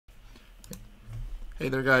Hey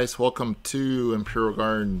there guys, welcome to Imperial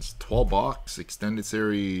Gardens 12 box extended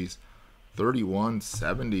series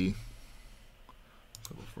 3170.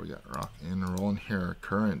 So before we got rock and rolling here,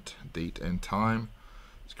 current date and time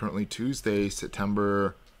is currently Tuesday,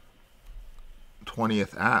 September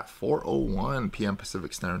 20th at 4:01 p.m.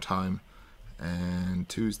 Pacific Standard Time, and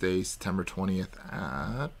Tuesday, September 20th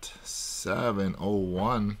at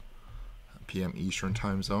 7:01 p.m. Eastern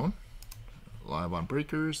Time Zone. Live on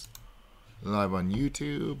Breakers, live on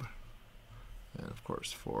YouTube, and of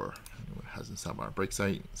course for anyone who hasn't signed up on our break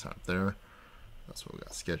site, sign up there. That's what we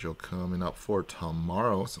got scheduled coming up for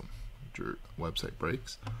tomorrow, so your website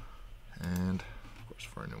breaks. And of course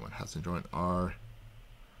for anyone who hasn't joined our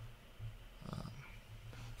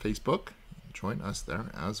Facebook, join us there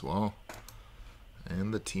as well.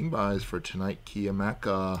 And the team buys for tonight: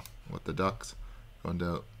 Kiamaka with the Ducks going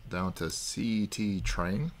down to CT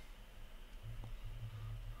Train.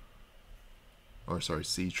 Or sorry,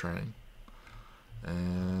 C Train.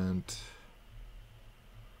 And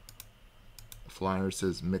Flyers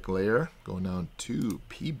says McLair going down to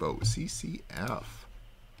P-Boat CCF.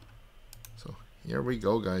 So here we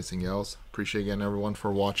go, guys and gals. Appreciate again everyone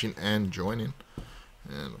for watching and joining.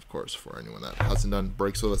 And of course, for anyone that hasn't done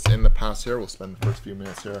breaks with us in the past here, we'll spend the first few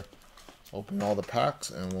minutes here opening all the packs,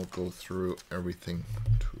 and we'll go through everything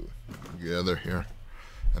together here.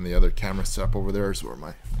 And the other camera setup over there is where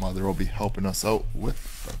my mother will be helping us out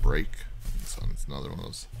with the break. This one's another one of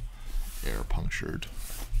those air punctured.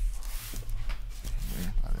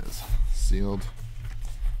 There, that is sealed.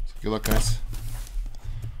 So good luck, guys.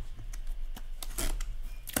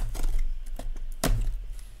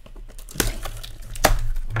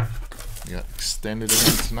 We got extended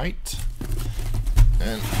again tonight.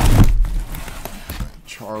 And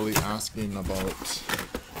Charlie asking about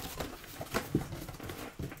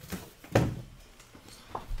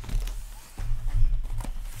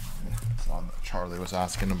Charlie was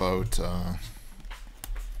asking about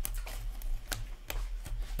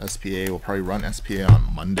SPA. We'll probably run SPA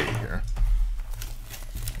on Monday here.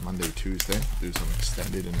 Monday, Tuesday. Do some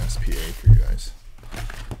extended in SPA for you guys.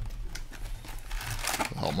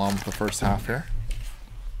 So help mom with the first half here.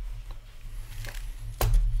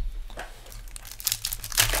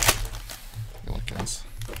 Good luck, guys.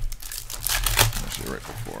 Actually, right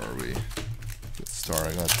before we get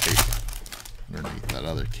started, I got tape underneath that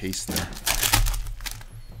other case there.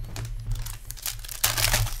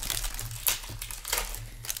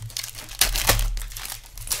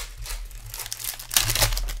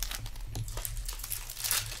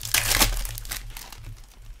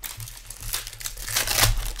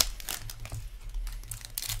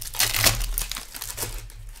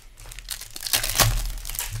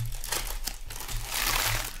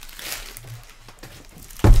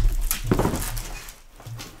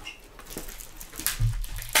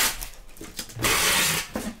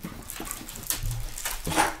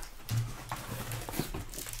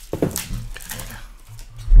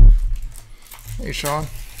 Hey Sean,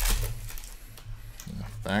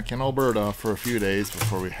 back in Alberta for a few days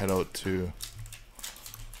before we head out to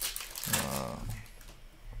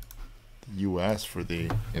the US for the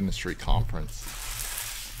industry conference.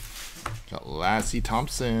 Got Lassie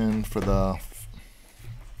Thompson for the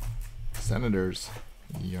Senators,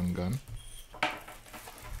 young gun.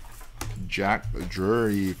 Jack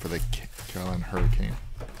Drury for the Carolina Hurricane.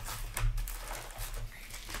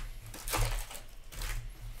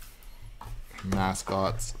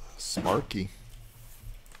 Mascots Sparky.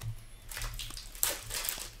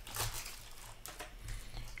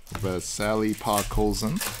 Vasily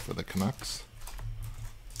Podkolzin for the Canucks.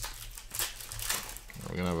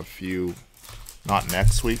 We're gonna have a few, not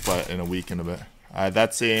next week, but in a week and a bit.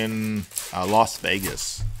 That's in Las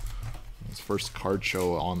Vegas. His first card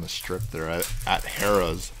show on the strip there at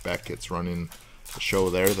Harrah's. Beckett's running the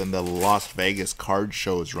show there. Then the Las Vegas card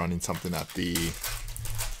show is running something at the,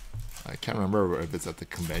 I can't remember if it's at the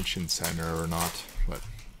convention center or not, but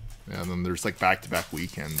yeah, then there's like back-to-back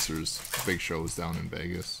weekends. There's big shows down in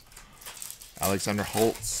Vegas. Alexander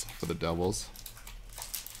Holtz for the Devils.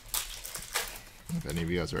 If any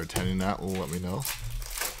of you guys are attending that, let me know.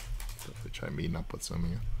 Definitely try meeting up with some of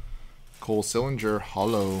you. Cole Sillinger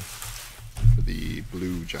Hollow for the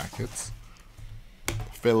Blue Jackets.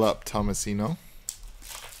 Philip Tomasino.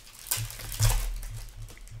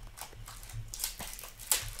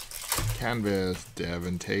 Canvas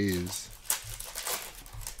Devin Taves.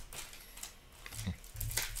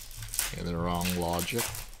 Okay, the wrong logic.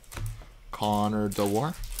 Connor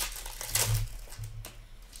DeWar.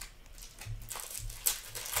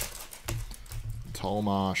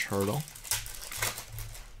 Tomas Hertl.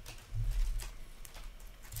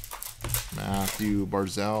 Matthew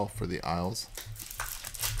Barzal for the Isles.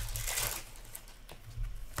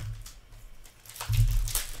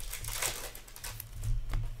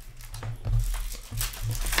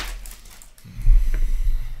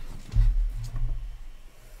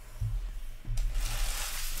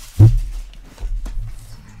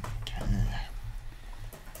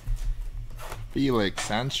 Felix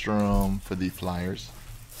Sandstrom for the Flyers.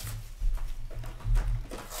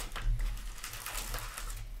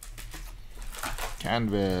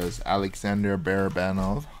 Canvas, Alexander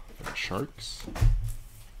Barabanov for the Sharks.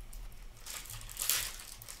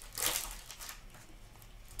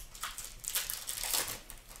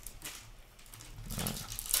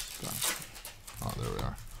 Oh, there we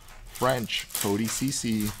are. French, Cody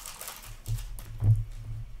Ceci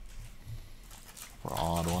for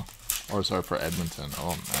Ottawa. Or sorry, for Edmonton.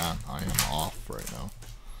 Oh man, I am off right now.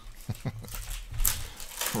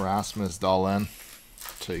 Rasmus Dahlin.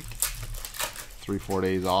 Take 3-4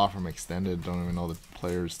 days off from extended. Don't even know the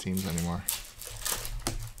players' teams anymore.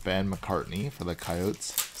 Ben McCartney for the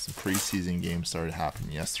Coyotes. Some preseason games started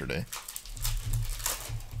happening yesterday.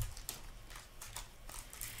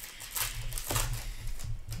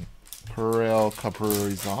 Kirill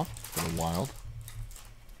Kaprizov for the Wild.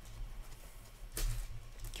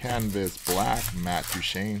 Canvas black, Matt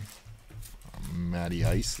Duchene. Matty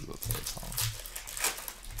Ice is what they call him.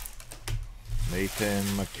 Nathan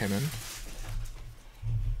McKinnon.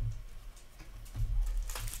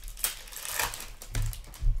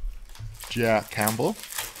 Jack Campbell.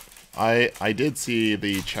 I did see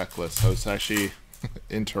the checklist. I was actually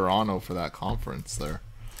in Toronto for that conference there.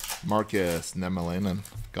 Marcus Nemelainen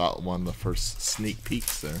got one of the first sneak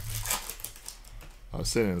peeks there. I was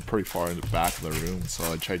sitting pretty far in the back of the room,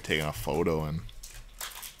 so I tried taking a photo and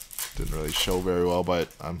didn't really show very well, but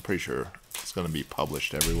I'm pretty sure it's going to be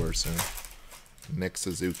published everywhere soon. Nick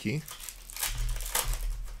Suzuki.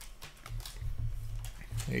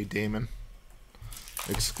 Hey, Damon.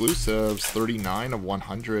 Exclusives, 39 of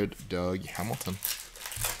 100, Doug Hamilton.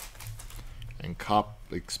 And Cup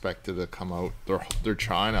expected to come out. They're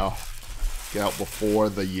trying to get out before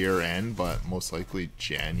the year end, but most likely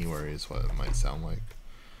January is what it might sound like.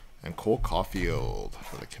 And Cole Caulfield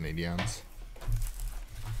for the Canadiens.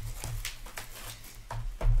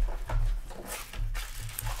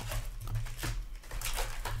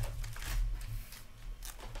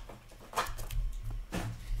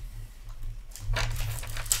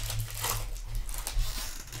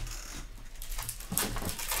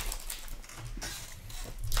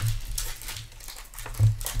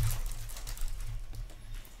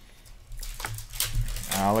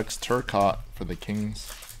 Alex Turcotte for the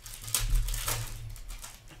Kings.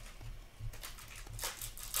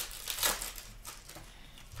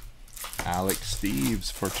 Alex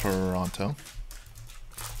Steves for Toronto.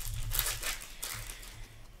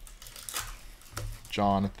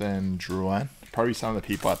 Jonathan Drouin. Probably some of the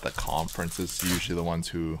people at the conferences, usually the ones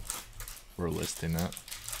who were listing it.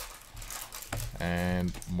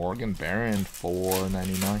 And Morgan Barron,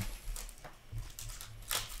 $4.99.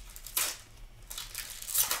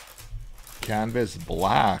 Canvas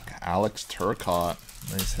black, Alex Turcotte.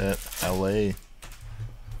 Nice hit. LA.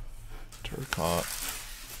 Turcotte.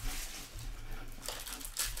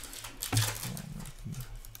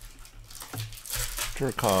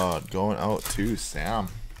 Turcotte going out to Sam.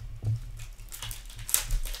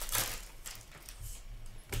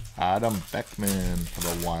 Adam Beckman for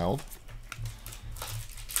the Wild.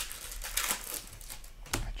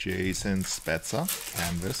 Jason Spezza,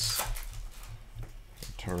 canvas.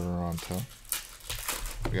 Toronto.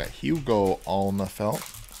 We got Hugo Alnefelt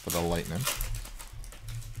for the Lightning.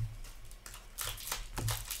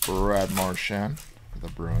 Brad Marchand for the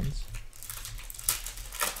Bruins.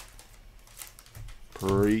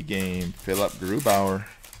 Pre-game Philip Grubauer.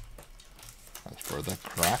 That's for the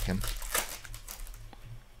Kraken.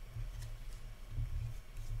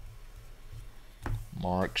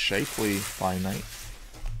 Mark Scheifele finite.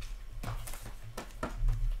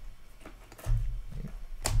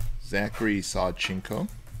 Zachary Sawchenko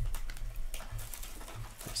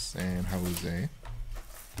for San Jose.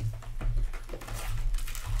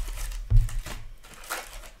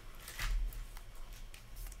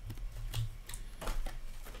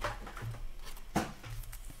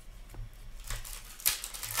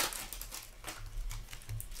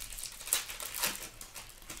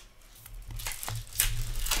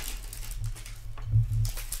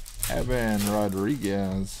 Evan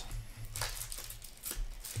Rodriguez.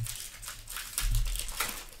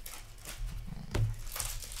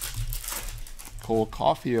 Cole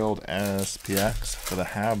Caulfield SPX for the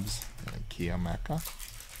Habs. Kia Mecca.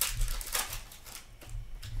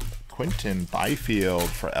 Quinton Byfield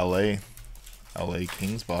for LA. LA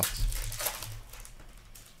Kings box.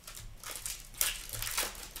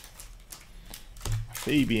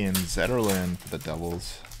 Fabian Zetterlund for the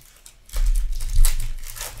Devils.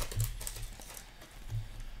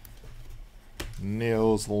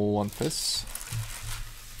 Nils Lundqvist.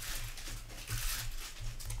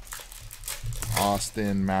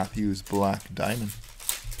 Austin Matthews Black Diamond.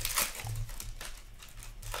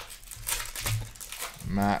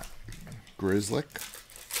 Matt Grzelcyk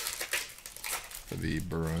for the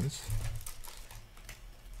Bruins.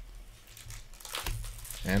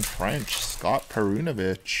 And French, Scott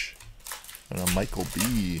Perunovich and a Michael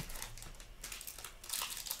B.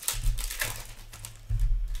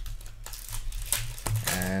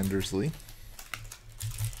 Andersley.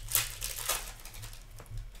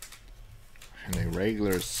 And a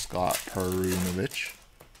regular Scott Perunovich.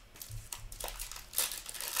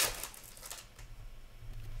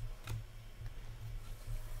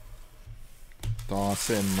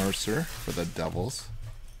 Dawson Mercer for the Devils.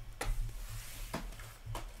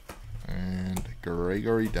 And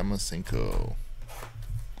Gregory Demasenko.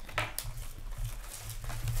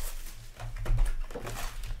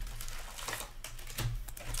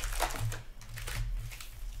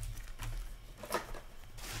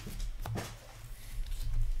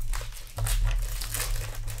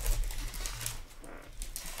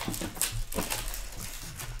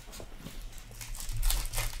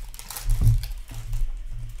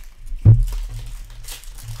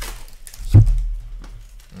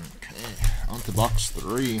 To box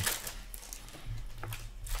 3.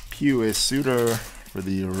 Pius Suter for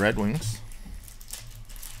the Red Wings.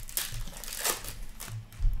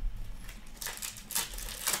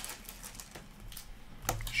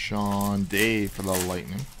 Sean Day for the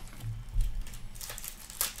Lightning.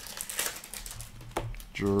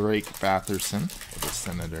 Drake Batherson for the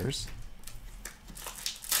Senators.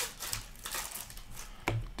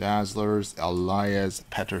 Dazzlers Elias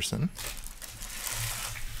Pettersson.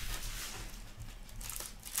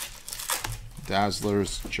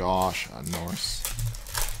 Dazzlers Josh Norris.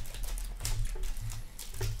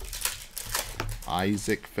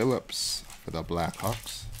 Isaac Phillips for the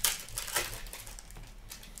Blackhawks.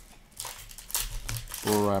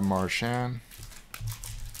 Brad Marchand.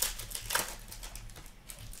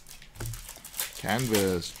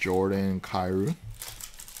 Canvas Jordan Kyrou.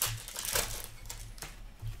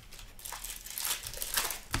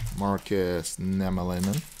 Marcus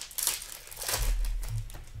Niemelainen.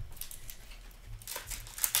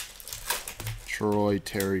 Troy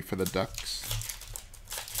Terry for the Ducks.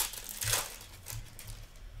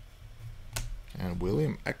 And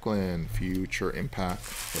William Eklund, Future Impact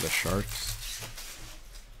for the Sharks.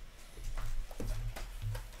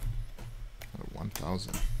 At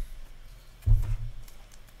 1,000.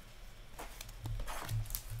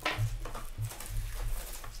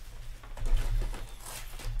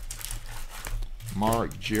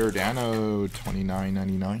 Mark Giordano,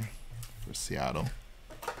 $29.99 for Seattle.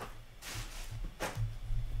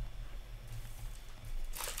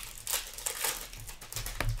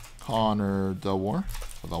 Connor Delwar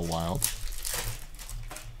for the Wild.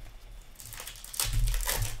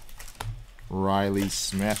 Riley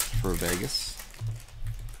Smith for Vegas.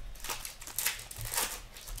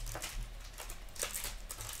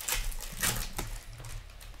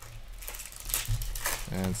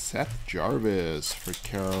 And Seth Jarvis for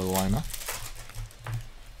Carolina.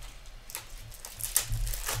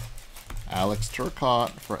 Alex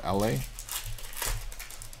Turcotte for LA.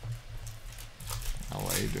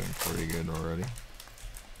 LA doing pretty good already.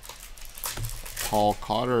 Paul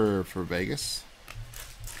Cotter for Vegas.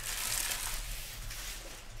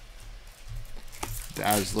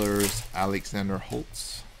 Dazzlers Alexander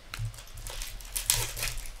Holtz.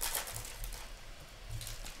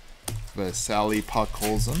 Vasily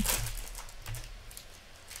Podkolzin.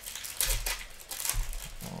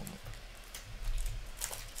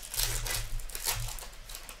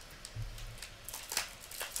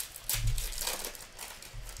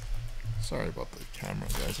 Sorry about the camera,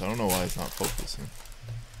 guys. I don't know why it's not focusing.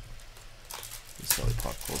 Vasily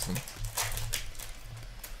Podkolzin.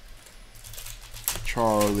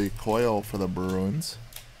 Charlie Coyle for the Bruins.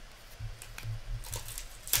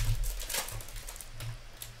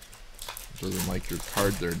 Doesn't like your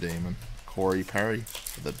card there, Damon. Corey Perry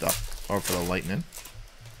for the for the Lightning.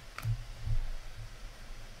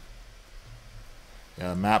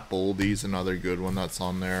 Yeah, Matt Boldy's another good one that's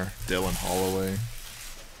on there. Dylan Holloway,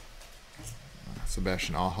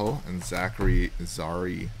 Sebastian Aho, and Zachary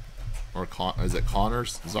Zari, or is it Connor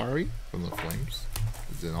Zari from the Flames?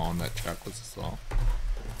 Is it on that checklist as well?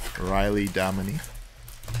 Riley Damini.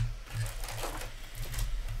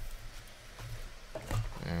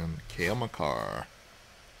 Cale Makar.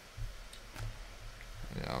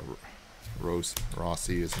 Yeah,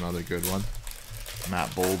 Rossi is another good one. Matt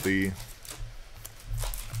Boldy.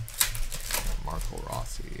 Marco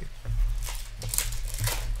Rossi.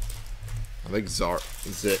 I think Zari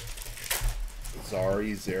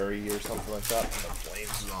or something like that. And the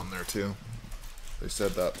Flames is on there too. They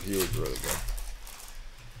said that he was really good.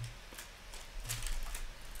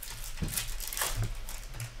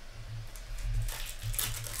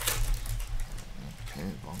 Okay,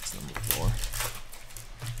 box number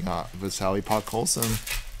 4. Got Vitaly Podkolzin.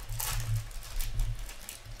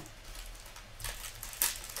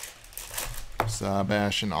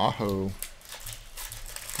 Sebastian Aho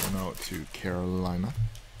going out to Carolina.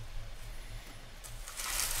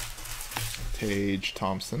 Tage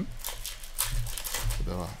Thompson for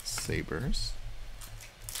the Sabres.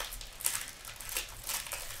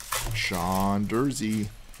 Sean Durzi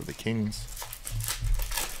for the Kings.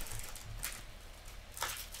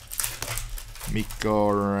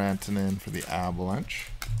 Mikko Rantanen for the Avalanche.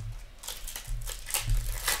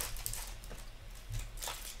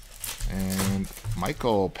 And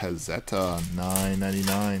Michael Pezzetta,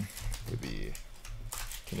 $9.99 for the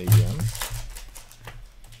Canadiens.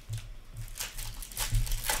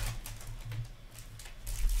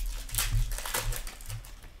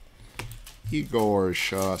 Igor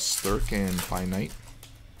Shesterkin, Finite,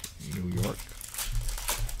 New York.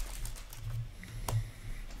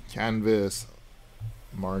 Canvas,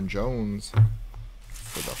 Martin Jones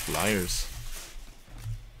for the Flyers.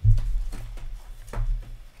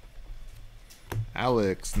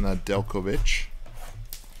 Alex Nedeljkovic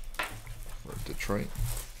for Detroit.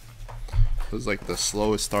 This is like the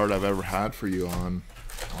slowest start I've ever had for you on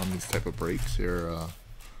these type of breaks here,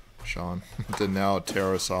 Sean. Daniil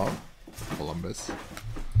Tarasov, Columbus.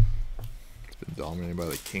 It's been dominated by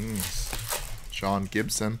the Kings. John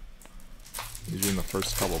Gibson. Usually in the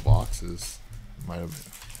first couple boxes, might have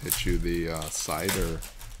hit you the side or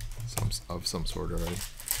of some sort already.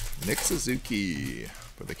 Nick Suzuki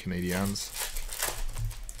for the Canadiens.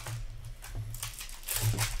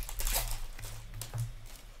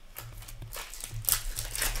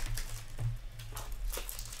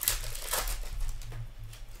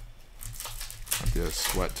 Might be a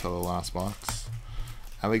sweat till the last box.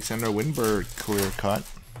 Alexander Windberg, clear cut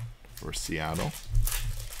for Seattle.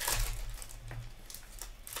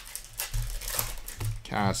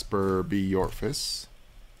 Casper B. Yorkfus.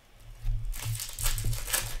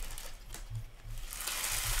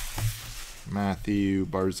 Matthew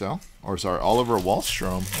Barzal. Or sorry, Oliver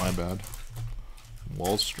Wahlstrom. My bad.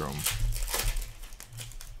 Wahlstrom.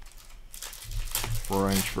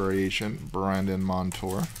 French variation. Brandon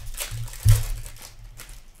Montour.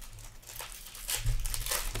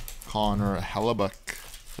 Connor Hellebuck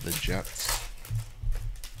for the Jets.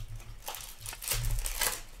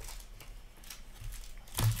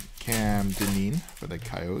 Cam Dineen for the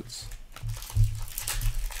Coyotes.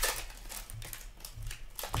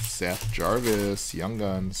 Seth Jarvis, Young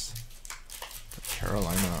Guns for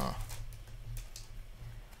Carolina.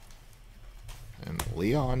 And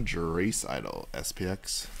Leon Draisaitl,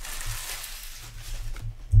 SPX.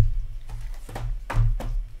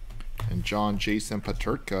 And John Jason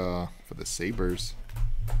Peterka for the Sabres.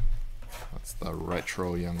 That's the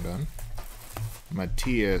retro Young Gun.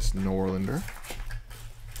 Matthias Norlinder.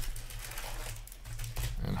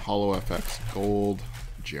 And Holo FX Gold,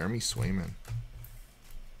 Jeremy Swayman.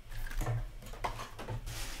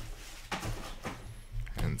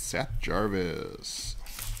 And Seth Jarvis.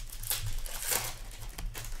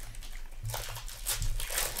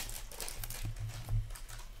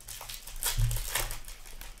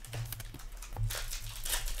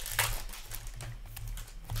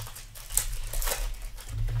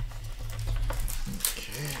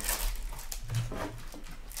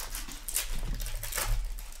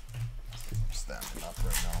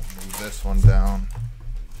 This one down.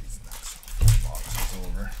 These next boxes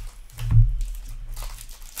over.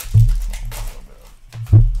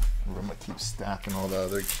 We're gonna keep stacking all the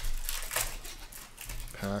other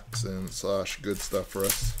packs and / good stuff for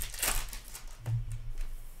us.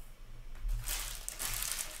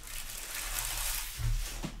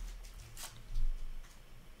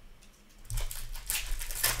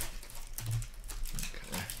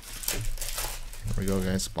 Okay. Here we go,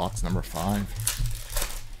 guys. Box number 5.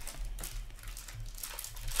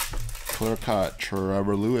 Clear cut,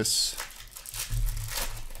 Trevor Lewis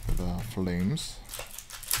for the Flames.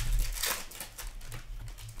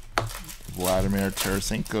 Vladimir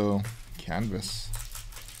Tarasenko, canvas.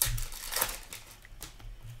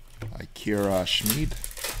 Akira Schmid,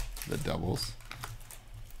 the Devils.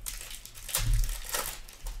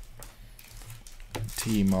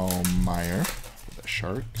 Timo Meyer for the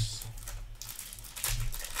Sharks.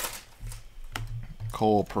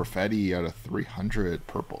 Cole Perfetti out of 300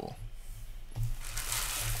 purple.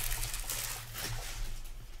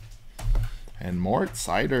 And Mort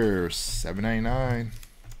Seider, $7.99.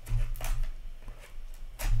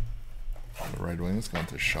 The Red Wings going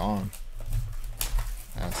to Sean.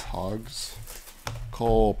 As Hogs.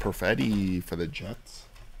 Cole Perfetti for the Jets.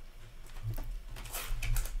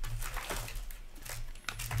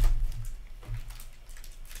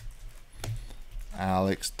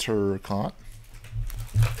 Alex Turcotte.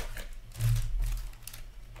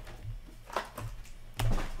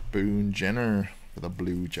 Boone Jenner for the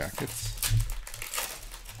Blue Jackets.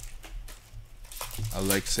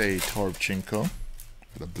 Alexei Toropchenko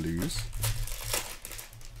for the Blues.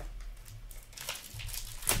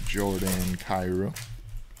 Jordan Kyrou.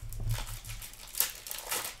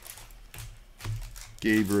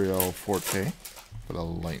 Gabriel Forte for the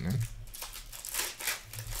Lightning.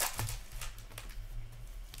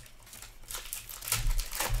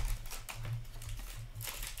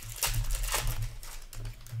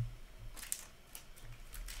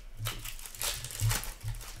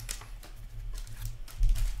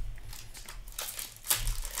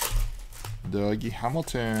 Dougie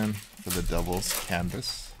Hamilton for the Devils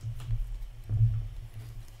canvas.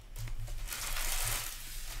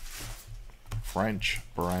 French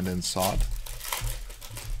Brandon Saad.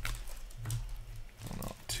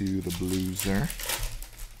 To the Blues there.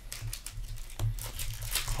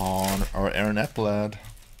 Aaron Ekblad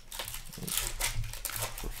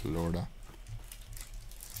for Florida.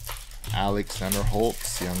 Alexander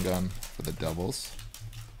Holtz, young gun for the Devils.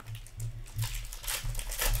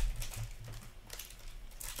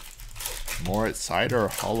 Moritz Seider,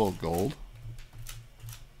 hollow gold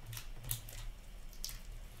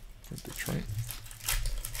for Detroit.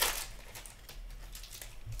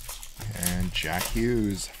 And Jack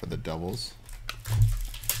Hughes for the Devils.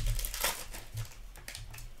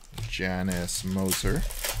 Janice Moser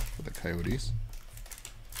for the Coyotes.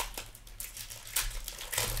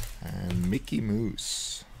 And Mickey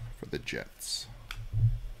Moose for the Jets.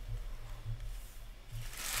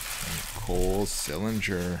 And Cole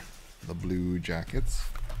Sillinger, the Blue Jackets.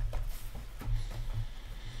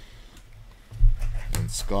 And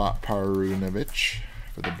Scott Perunovich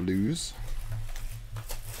for the Blues.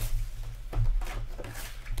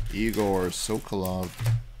 Igor Sokolov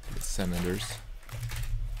for the Senators.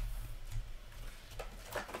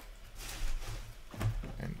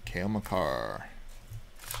 And Cale Makar.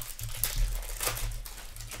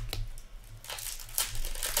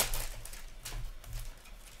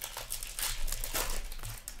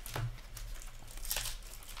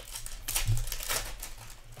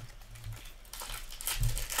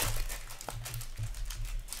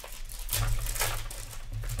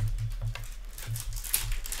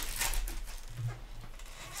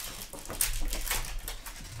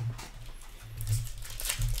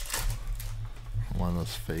 One of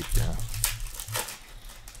those fake, yeah.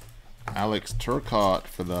 Alex Turcotte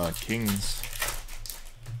for the Kings.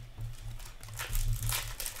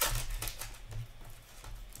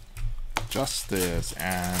 Justice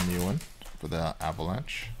Anuin for the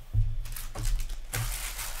Avalanche.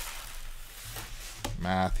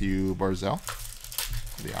 Matthew Barzal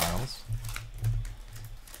for the Isles.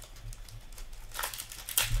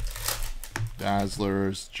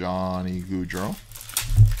 Dazzlers Johnny Gaudreau.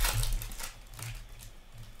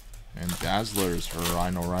 And Dazzlers for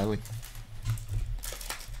Ryan O'Reilly.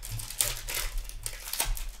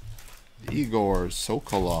 Igor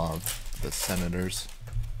Sokolov, the Senators.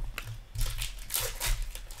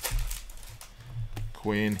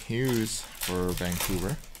 Quinn Hughes for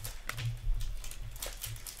Vancouver.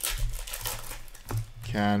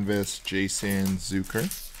 Canvas Jason Zucker.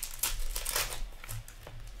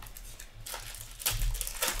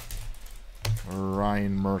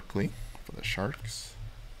 Ryan Merkley for the Sharks.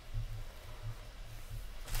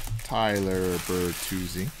 Tyler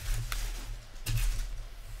Bertuzzi.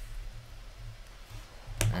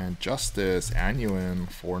 And Justice Anuin,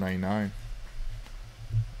 $4.99.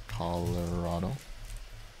 Colorado.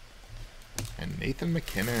 And Nathan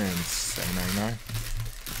McKinnon, $7.99.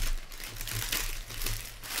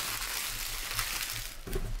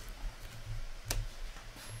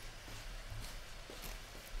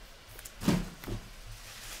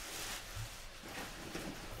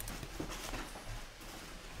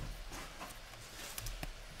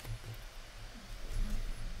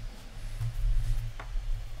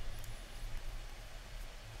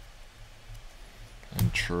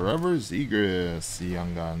 Trevor Zegras, the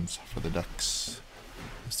Young Guns for the Ducks.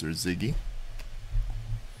 Mr. Ziggy.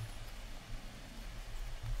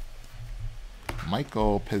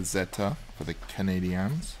 Michael Pizzetta for the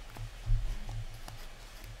Canadiens.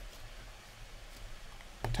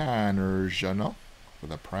 Tanner Jeannot for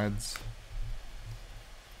the Preds.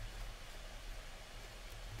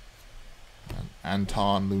 And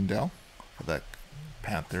Anton Lundell for the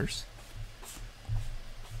Panthers.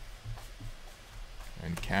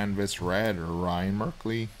 And Canvas Red, Ryan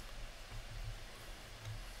Merkley.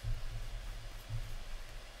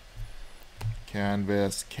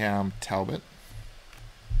 Canvas Cam Talbot.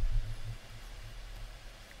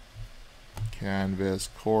 Canvas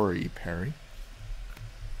Corey Perry.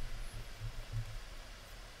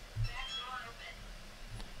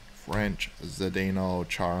 French Zdeno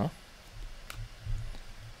Chara.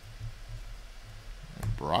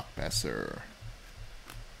 And Brock Besser.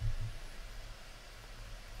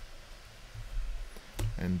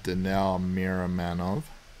 And Danel Miramanov.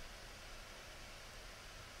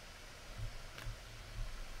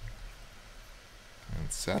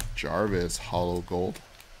 And Seth Jarvis, Hollow Gold.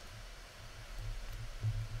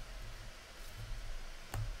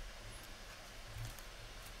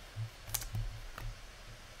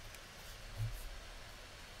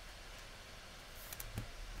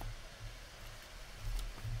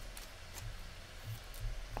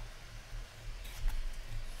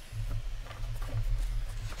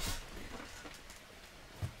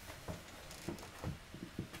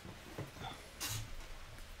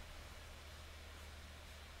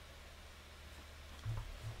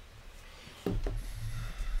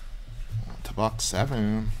 To box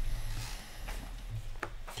 7.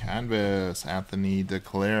 Canvas Anthony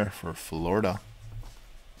DeClaire for Florida.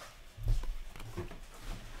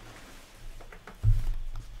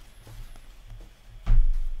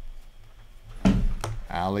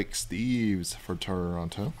 Alex Steves for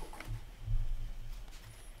Toronto.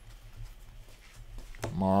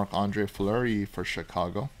 Marc-Andre Fleury for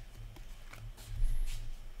Chicago.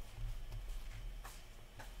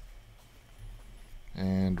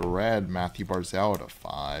 And red, Matthew Barzal to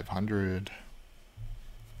 500.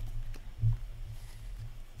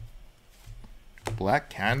 Black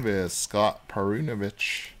canvas, Scott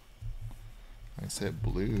Perunovich. I said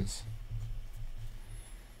Blues.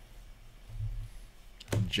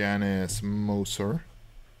 Janice Moser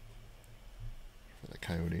for the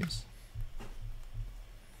Coyotes.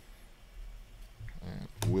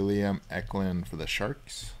 And William Eklund for the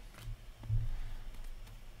Sharks.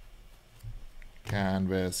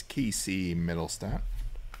 Canvas Casey Middlestat.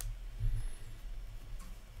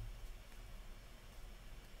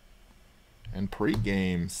 And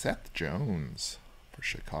pregame Seth Jones for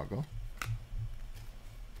Chicago.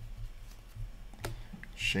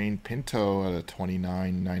 Shane Pinto at a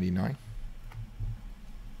 $29.99.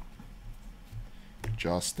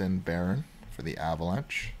 Justin Barron for the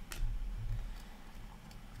Avalanche.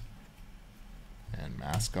 And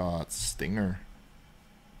mascot Stinger.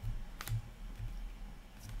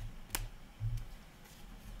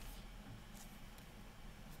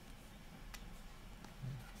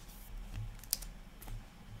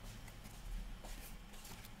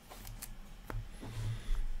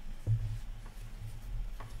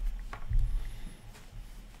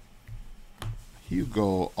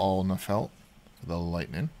 Hugo Alnefelt for the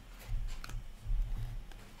Lightning.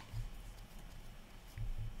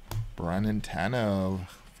 Brandon Tanev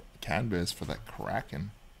canvas for the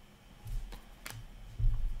Kraken.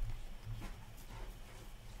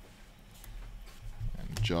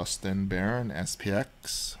 And Justin Barron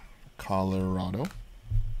SPX Colorado.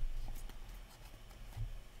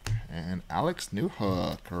 And Alex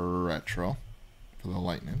Newhook retro for the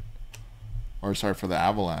Lightning. Or sorry, for the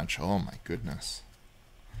Avalanche. Oh my goodness.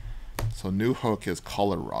 So Newhook is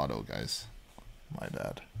Colorado, guys. My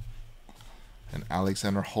bad. And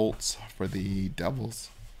Alexander Holtz for the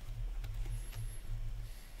Devils.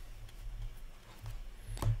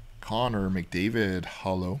 Connor McDavid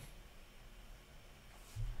hollow.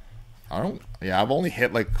 I've only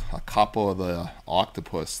hit like a couple of the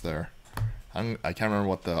octopus there. I can't remember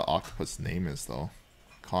what the octopus name is though.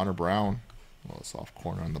 Connor Brown. Well, it's off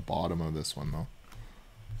corner on the bottom of this one though.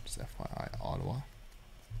 Just FYI, Ottawa.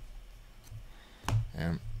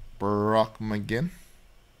 And Brock McGinn.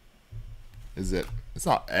 Is it? It's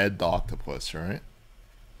not Ed the Octopus, right?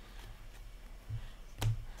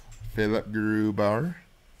 Philip Grubauer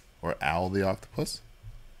or Al the Octopus.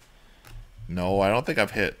 No, I don't think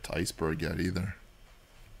I've hit Iceberg yet either.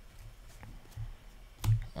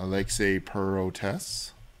 Alexei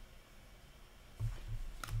Perotes.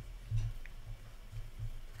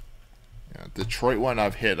 Yeah, Detroit one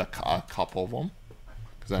I've hit a couple of them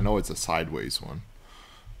because I know it's a sideways one,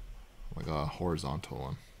 like a horizontal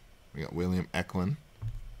one. We got William Eklund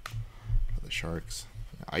for the the Sharks.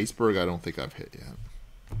 Iceberg, I don't think I've hit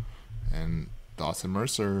yet. And Dawson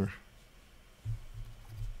Mercer.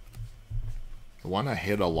 The one I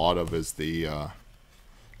hit a lot of is the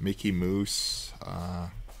Mickey Moose,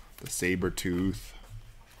 the Sabertooth,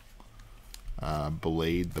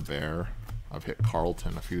 Blade the Bear. I've hit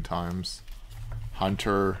Carlton a few times.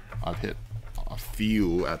 Hunter, I've hit a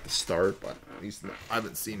few at the start, but I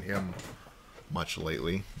haven't seen him much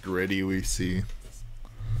lately. Gritty we see.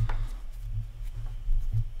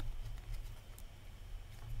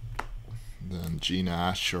 Then Gene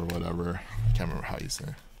Ash or whatever. I can't remember how you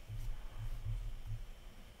say.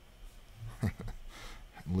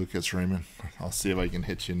 Lucas Raymond. I'll see if I can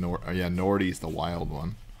hit you. Yeah, Nordy's the wild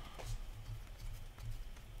one.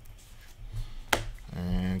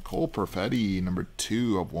 And Cole Perfetti, number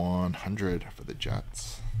 2 of 100 for the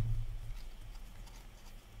Jets.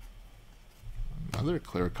 Another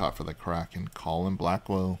clear cut for the Kraken. Colin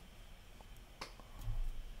Blackwell.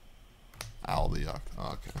 Al the Yuck.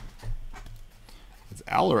 Oh, okay. It's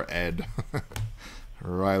Al or Ed.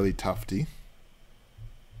 Riley Tufte.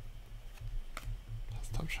 It's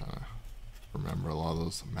tough trying to remember a lot of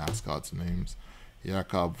those mascots' names.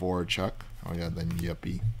 Yakov Voracek. Oh yeah, then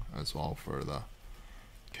Yippee as well for the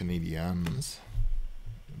Canadiens.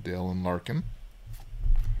 Dalen Larkin.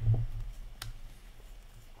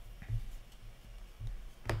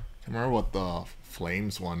 Can't remember what the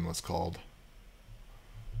Flames one was called.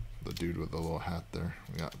 The dude with the little hat there.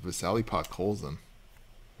 We got Vasily Podkolzin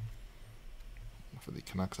for the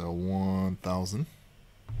Canucks at 1,000.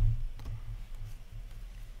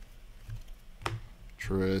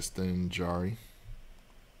 Tristan Jarry.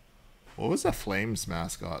 What was the Flames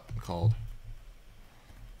mascot called?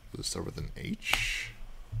 Does it start with an H?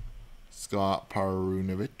 Scott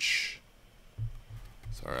Parunovich.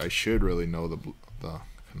 Sorry, I should really know the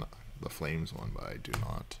Flames one, but I do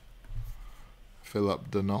not.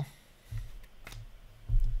 Philip Deneau.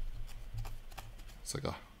 It's like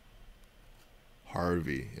a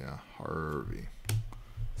Harvey, yeah, Harvey.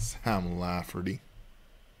 Sam Lafferty.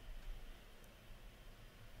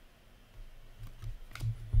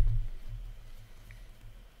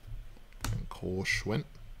 And Cole Schwint.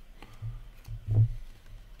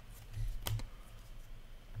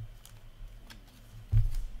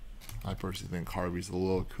 I personally think Harvey's a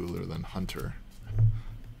little cooler than Hunter.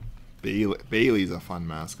 Bailey's a fun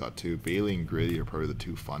mascot too. Bailey and Gritty are probably the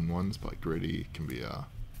 2 fun ones, but Gritty can be a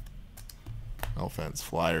no offense,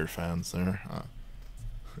 Flyer fans there.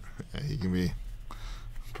 Yeah, he can be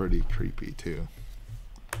pretty creepy too.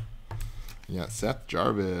 Yeah, Seth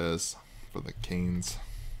Jarvis for the Canes.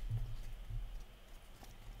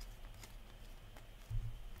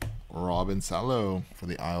 Robin Salo for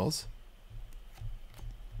the Isles.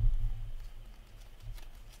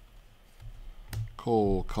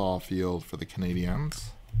 Cole Caulfield for the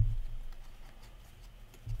Canadiens.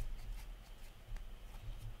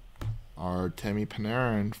 Artemi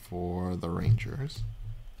Panarin for the Rangers.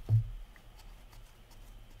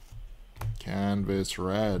 Canvas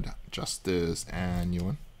Red, Justice and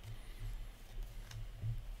Ewan.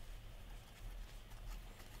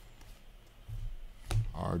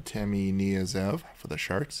 Artemi Niazev for the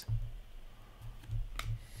Sharks.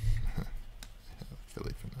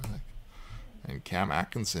 Philly fanatic. And Cam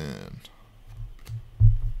Atkinson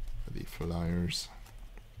for the Flyers.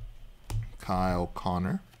 Kyle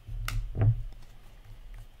Connor.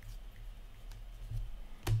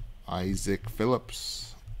 Isaac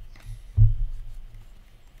Phillips.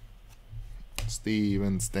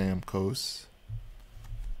 Steven Stamkos.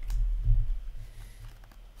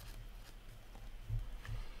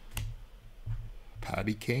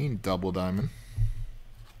 Patty Kane, double diamond.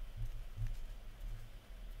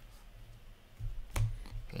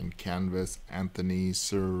 And canvas, Anthony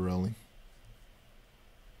Cirelli.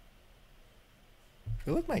 I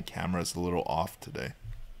feel like my camera's a little off today.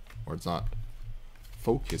 Or it's not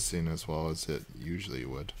focusing as well as it usually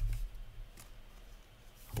would.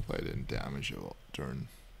 Hope I didn't damage it during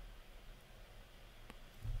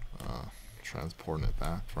transporting it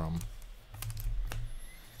back from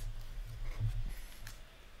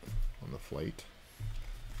on the flight.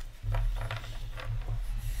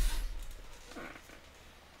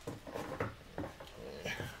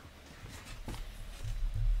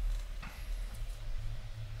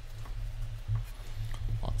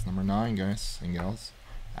 Box number 9, guys and gals.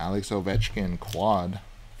 Alex Ovechkin quad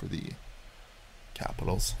for the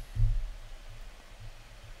Capitals.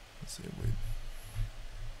 Let's see if we.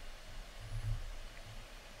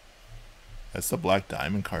 That's the black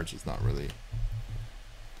diamond cards is not really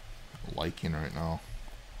liking right now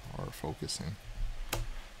or focusing.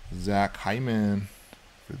 Zach Hyman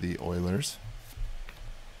for for the Oilers.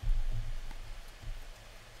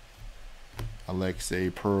 Alexei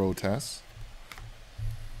Perotas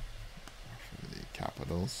for the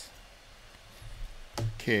Capitals.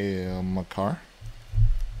 Cale Makar.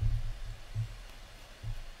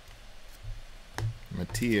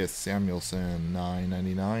 Matthias Samuelsson,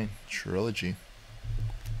 $9.99 Trilogy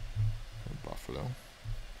for Buffalo.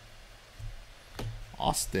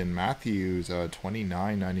 Austin Matthews,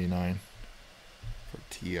 $29.99 for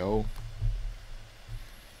TO.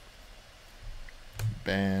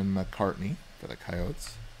 Ben McCartney for the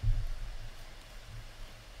Coyotes.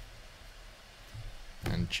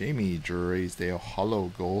 And Jamie Drysdale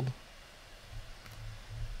Hollow Gold.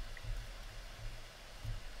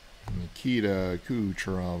 Nikita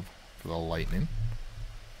Kucherov for the Lightning.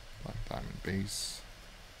 Black Diamond base.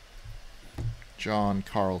 John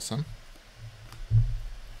Carlson.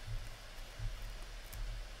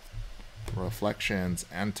 Reflections,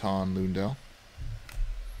 Anton Lundell.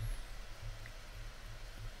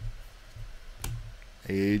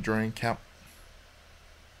 Adrian Kemp.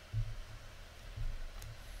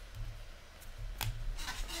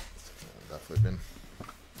 Definitely been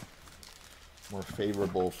more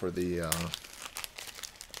favorable for the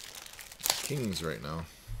Kings right now.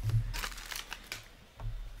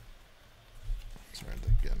 Sorry to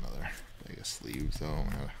get another bag of sleeves though.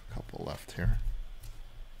 I have a couple left here.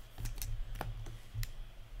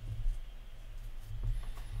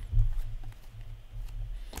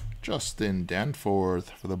 Justin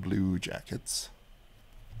Danforth for the Blue Jackets.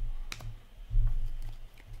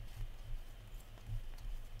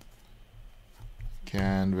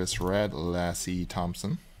 Canvas red, Lassie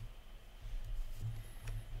Thompson.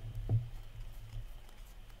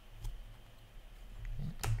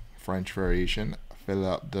 French variation,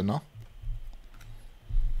 Philip Deneau.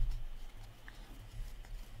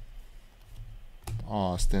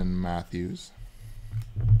 Austin Matthews.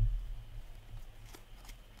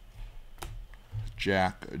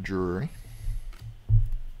 Jack Drury.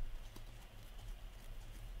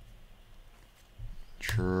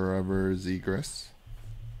 Trevor Zegras.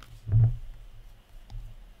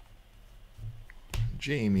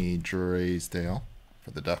 Jamie Drysdale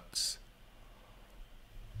for the Ducks.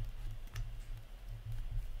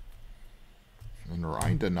 And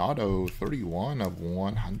Ryan Donato,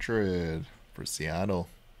 31/100 for Seattle.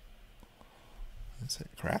 That's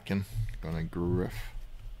it, Kraken. Gonna Griff.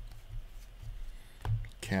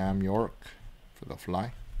 Cam York for the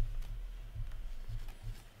Fly.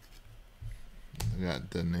 We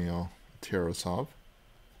got Daniil Tarasov.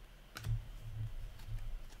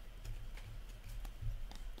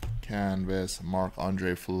 Canvas,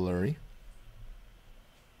 Marc-Andre Fleury.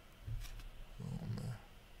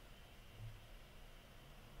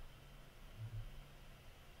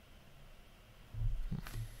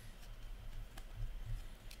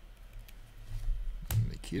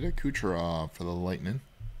 Nikita Kucherov for the Lightning.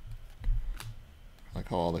 I like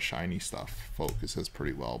how all the shiny stuff focuses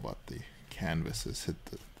pretty well, but the canvas has hit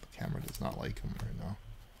the camera does not like them right now.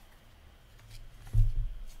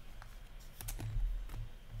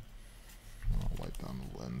 I'll wipe down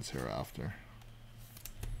the lens here after.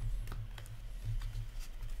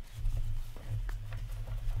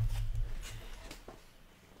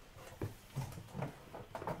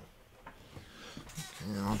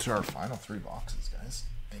 Okay, on to our final 3 boxes, guys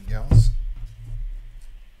and gals.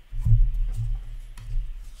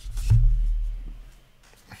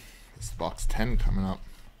 This is box 10 coming up.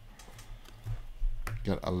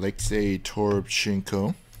 Got Alexei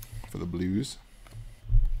Toropchenko for the Blues.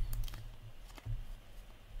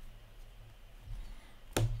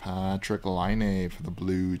 Patrick Laine for the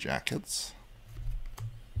Blue Jackets.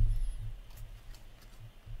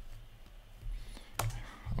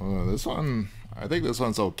 Oh, this one, I think this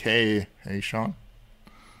one's okay. Hey, Sean.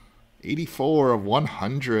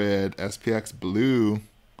 84/100 SPX Blue.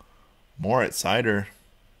 Moritz Seider.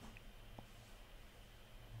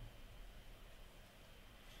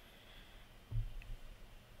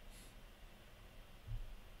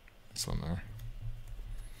 This one there.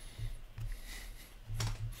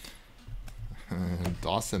 And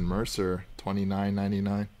Dawson Mercer,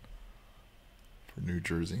 $29.99 for New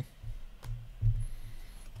Jersey.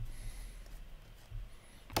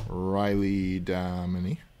 Riley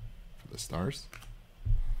Damini for the Stars.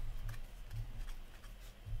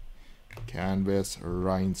 Canvas,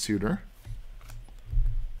 Ryan Suter.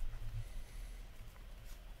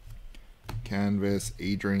 Canvas,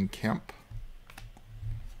 Adrian Kemp.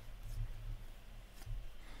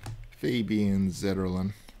 Fabian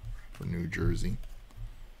Zetterlund for New Jersey.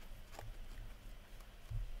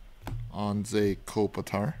 Anze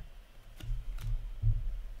Kopitar.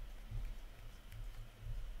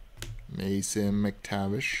 Mason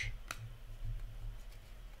McTavish.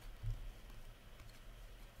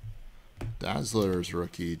 Dazzlers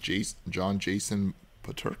rookie, John Jason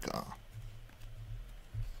Peterka.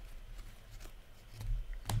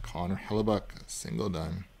 Connor Hellebuyck, single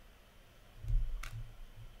dime.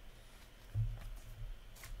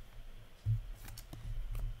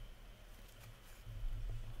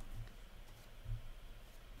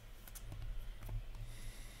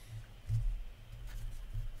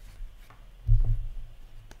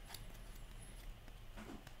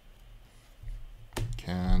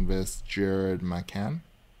 Canvas, Jared McCann,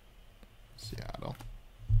 Seattle.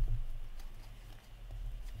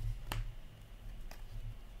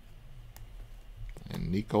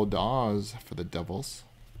 And Nico Dawes for the Devils.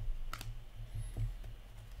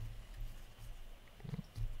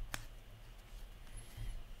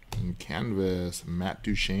 And canvas, Matt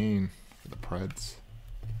Duchene for the Preds.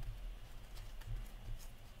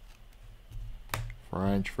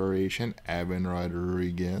 French variation, Evan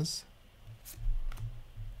Rodriguez.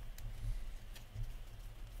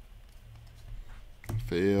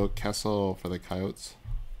 Phil Kessel for the Coyotes.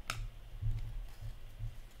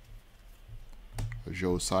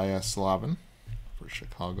 Josiah Slavin for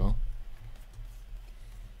Chicago.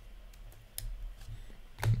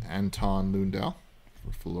 Anton Lundell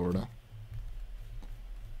for Florida.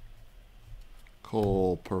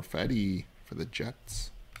 Cole Perfetti for the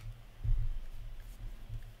Jets.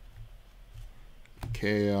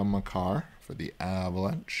 Kea Makar for the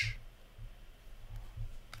Avalanche.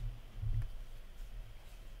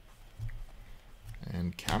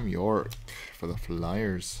 And Cam York for the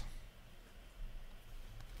Flyers.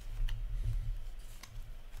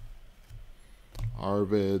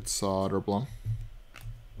 Arvid Soderblom.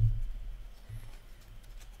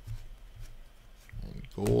 And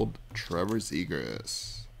gold, Trevor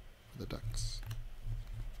Zegras for the Ducks.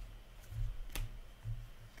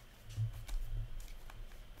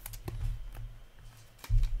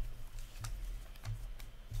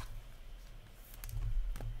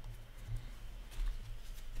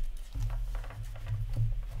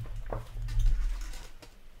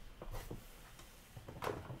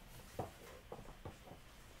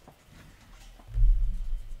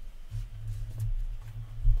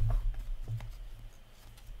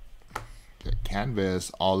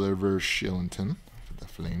 Canvas, Oliver Shillington for the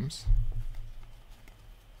Flames.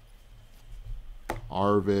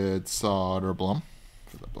 Arvid Soderblom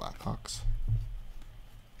for the Blackhawks.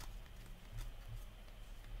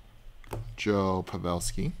 Joe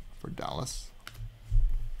Pavelski for Dallas.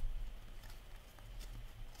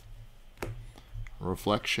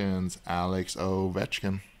 Reflections, Alex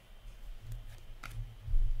Ovechkin.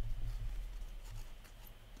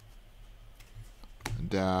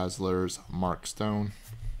 Dazzlers, Mark Stone.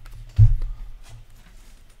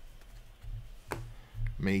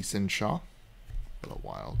 Mason Shaw for the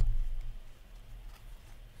Wild.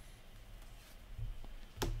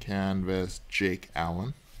 Canvas, Jake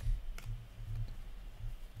Allen.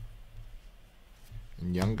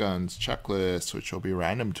 And Young Guns checklist, which will be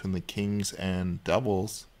random between the Kings and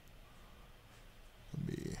Devils. It'll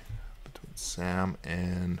be between Sam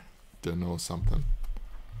and Dunno something.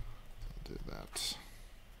 I'll do that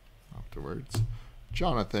afterwards.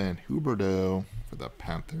 Jonathan Huberdeau for the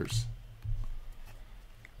Panthers.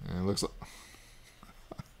 And it looks like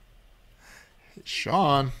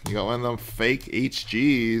Sean, you got one of them fake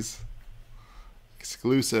HGs.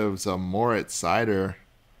 Exclusives of Moritz Seider.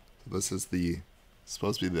 So this is the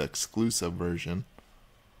supposed to be the exclusive version.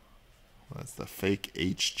 That's the fake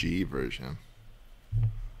HG version.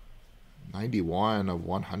 91 of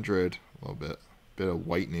 100. A little bit of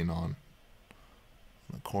whitening on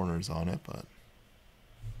the corners on it, but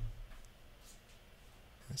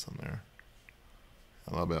there's some there.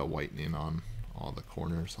 A little bit of whitening on all the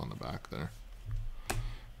corners on the back there.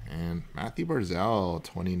 And Matthew Barzal,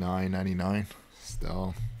 $29.99.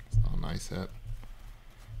 Still a nice hit.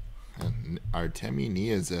 And Artemi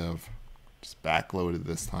Niazev just backloaded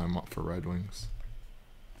this time up for Red Wings.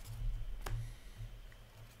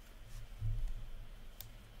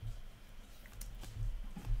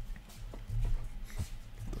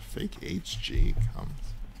 The fake HG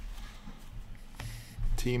comes.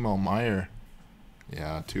 Timo Meier.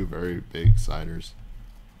 Yeah, two very big siders.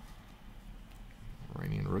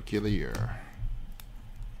 Reigning Rookie of the Year.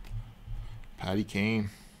 Patty Kane.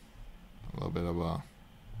 A little bit of a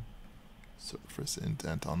surface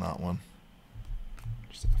indent on that one.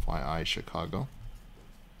 Just FYI, Chicago.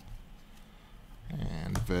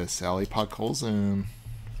 And Vasily Podkolzin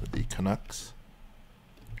for the Canucks.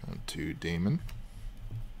 Going to Damon.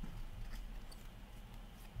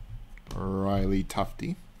 Riley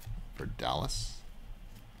Tufte for Dallas.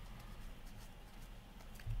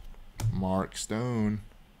 Mark Stone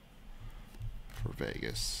for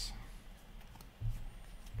Vegas.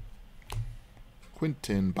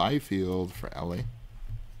 Quinton Byfield for LA.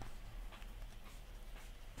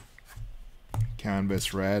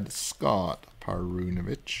 Canvas red, Scott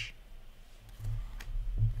Perunovich.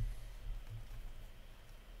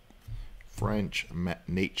 French,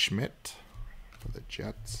 Nate Schmidt for the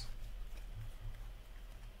Jets.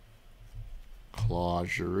 Claude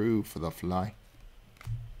Giroux for the Fly.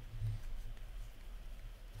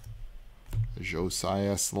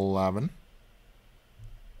 Josiah Slavin.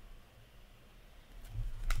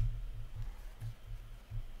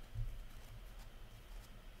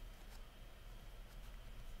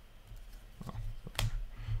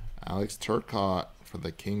 Alex Turcotte for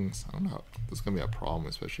the Kings. I don't know. This is going to be a problem,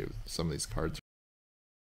 especially with some of these cards.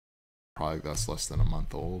 Probably that's less than a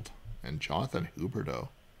month old. And Jonathan Huberdeau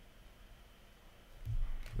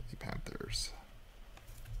for the Panthers.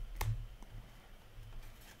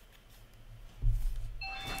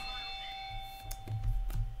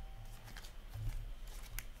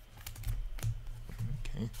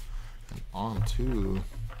 Okay. And on to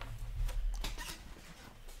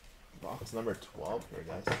box number 12 here,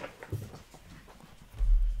 guys.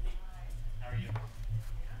 How are you?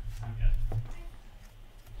 I'm good.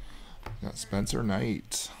 Got Spencer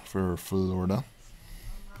Knight for Florida.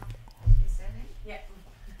 Yeah.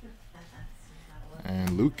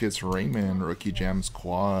 And Lucas Raymond, rookie gems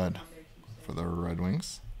quad for the Red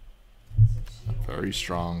Wings. Very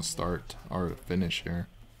strong start or finish here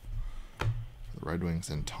for the Red Wings.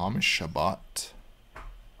 And Thomas Chabot.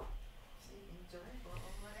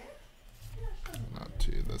 Not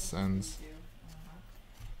to the Sens.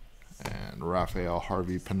 And Raphael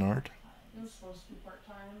Harvey Pinard. It was supposed to be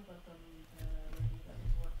part-time, but the lady that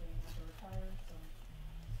was working had to retire,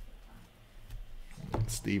 so And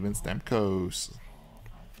Steven Stamkos.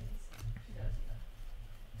 she does,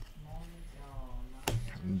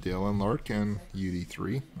 And Dylan Larkin,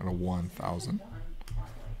 UD3 at a 1,000. done by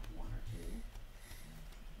like one or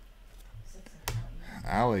two.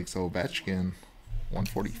 Alex Ovechkin,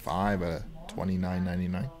 145 at a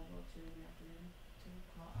 29.99.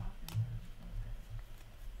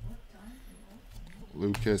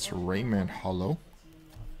 Lucas Raymond Hollow.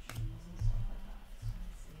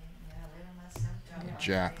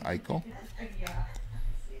 Jack Eichel.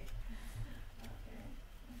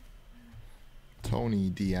 Tony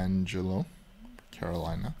DeAngelo,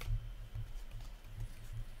 Carolina.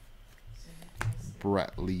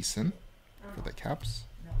 Brett Leeson for the Caps.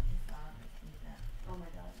 Oh my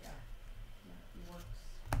god, yeah. Yeah, he works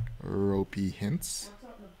Ropey Hintz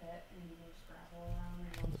out in the pit and he moves gravel around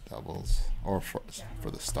and for the Devils. Or for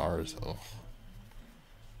the Stars. Oh.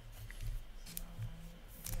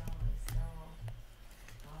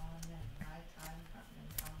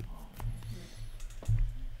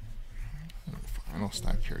 Final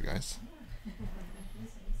stack here, guys.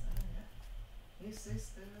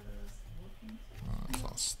 It's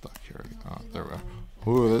all stuck here. Oh, there we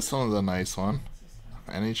go. Ooh, this one's a nice one.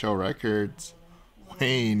 NHL Records.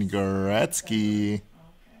 Wayne Gretzky.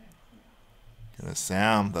 Gonna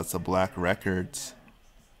Sam. That's the Black Records.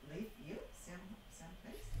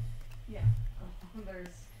 yeah. There's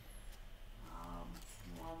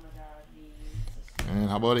Mohamed me. And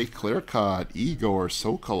how about a clear cut? Igor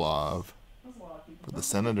Sokolov There's a lot of people. for the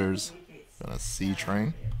Senators. Gonna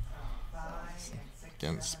C-Train.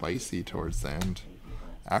 Getting spicy towards the end.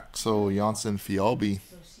 Axel Janssen Fialbi.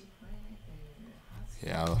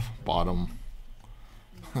 Yeah, the bottom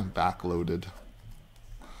backloaded.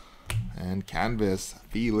 And canvas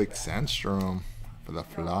Felix Sandstrom for the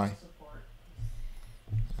Fly.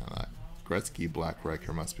 Yeah, that Gretzky Black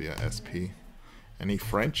Record must be a SP. Any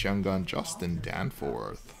French young gun Justin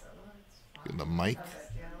Danforth. Get the mic.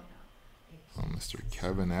 Oh, Mr.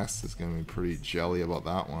 Kevin S is going to be pretty jelly about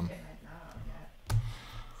that one.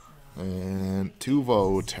 And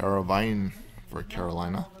Tuvo Terravine for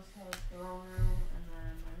Carolina.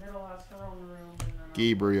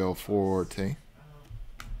 Gabriel Forte.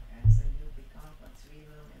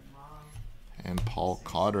 And Paul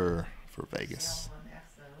Cotter for Vegas.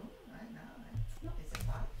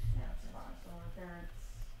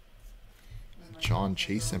 John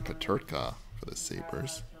Chase and Peterka for the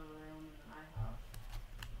Sabres.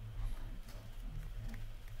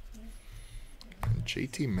 And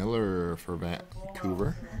JT Miller for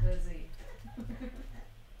Vancouver.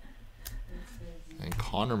 And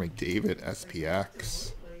Connor McDavid,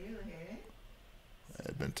 SPX.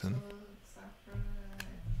 Edmonton.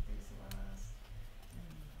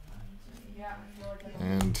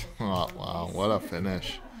 And, oh, wow, what a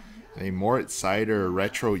finish. A Moritz Sider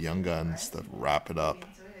Retro Young Guns to wrap it up.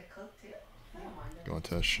 Going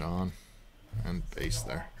to Sean and base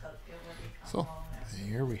there. So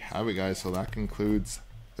here we have it, guys. So that concludes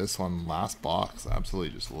this one. Last box.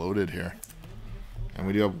 Absolutely just loaded here. And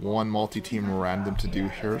we do have one multi-team random to do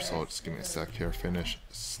here. So just give me a sec here. Finish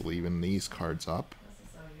sleeving these cards up.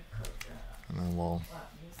 And then we'll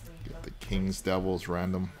get the Kings Devils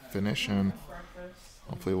random finish. And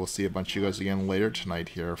hopefully we'll see a bunch of you guys again later tonight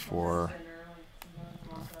here for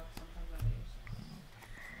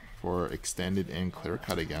extended and clear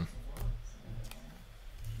cut again.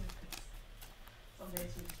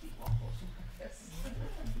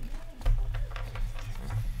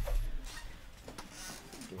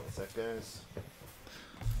 Give me a sec, guys.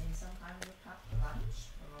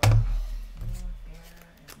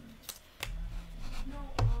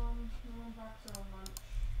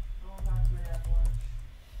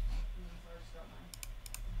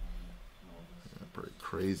 Pretty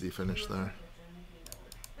crazy finish there.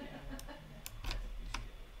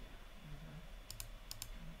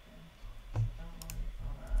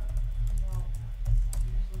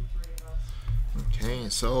 Okay,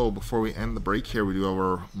 so before we end the break here, we do have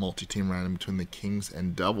our multi-team random between the Kings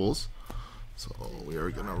and Devils. So we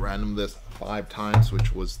are going to random this 5 times,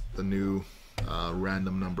 which was the new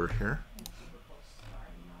random number here.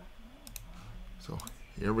 So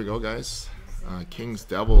here we go, guys. Kings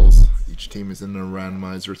Devils. Each team is in the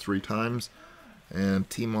randomizer 3 times. And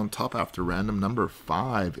team on top after random number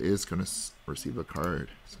 5 is going to receive a card.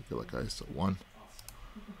 So good luck, guys. So 1,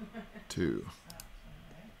 2,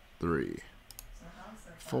 3,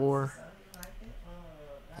 4,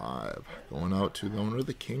 5. Going out to the owner of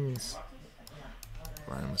the Kings.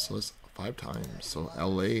 Random list 5 times. So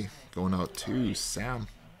LA going out to Sam.